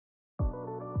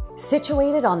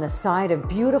Situated on the side of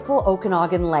beautiful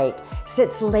Okanagan Lake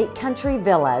sits Lake Country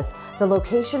Villas, the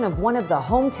location of one of the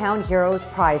hometown heroes'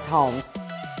 prize homes.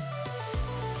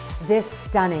 This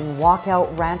stunning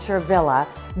walkout rancher villa,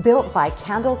 built by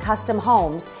Candle Custom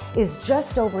Homes, is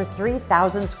just over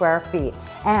 3,000 square feet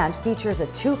and features a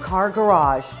 2-car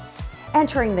garage.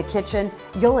 Entering the kitchen,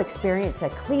 you'll experience a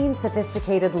clean,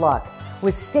 sophisticated look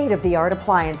with state-of-the-art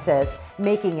appliances,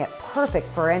 making it perfect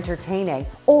for entertaining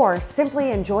or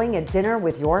simply enjoying a dinner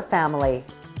with your family.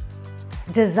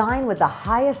 Designed with the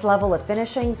highest level of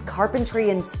finishings,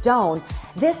 carpentry, and stone,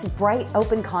 this bright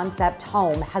open concept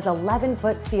home has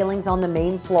 11-foot ceilings on the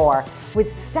main floor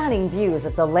with stunning views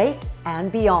of the lake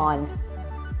and beyond.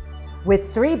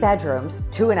 With 3 bedrooms,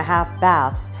 2.5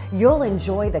 baths, you'll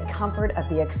enjoy the comfort of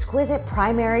the exquisite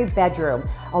primary bedroom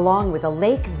along with a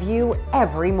lake view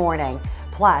every morning.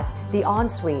 Plus, the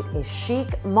ensuite is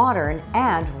chic, modern,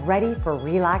 and ready for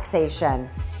relaxation.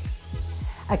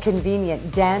 A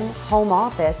convenient den, home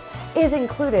office is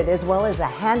included, as well as a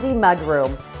handy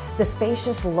mudroom. The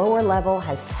spacious lower level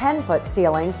has 10-foot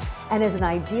ceilings and is an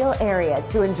ideal area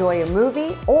to enjoy a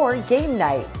movie or game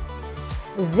night.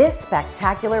 This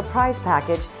spectacular prize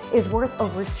package is worth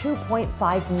over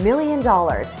 $2.5 million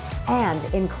and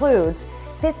includes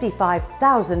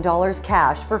 $55,000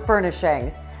 cash for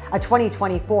furnishings, a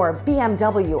 2024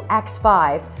 BMW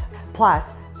X5,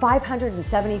 plus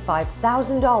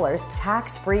 $575,000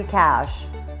 tax-free cash.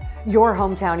 Your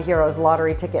Hometown Heroes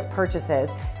lottery ticket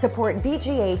purchases support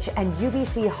VGH and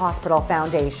UBC Hospital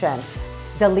Foundation,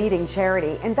 the leading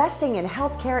charity investing in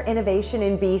healthcare innovation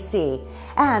in BC,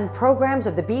 and programs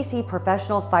of the BC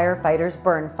Professional Firefighters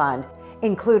Burn Fund,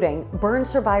 including Burn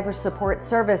Survivor Support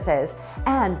Services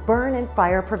and burn and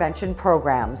fire prevention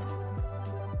programs.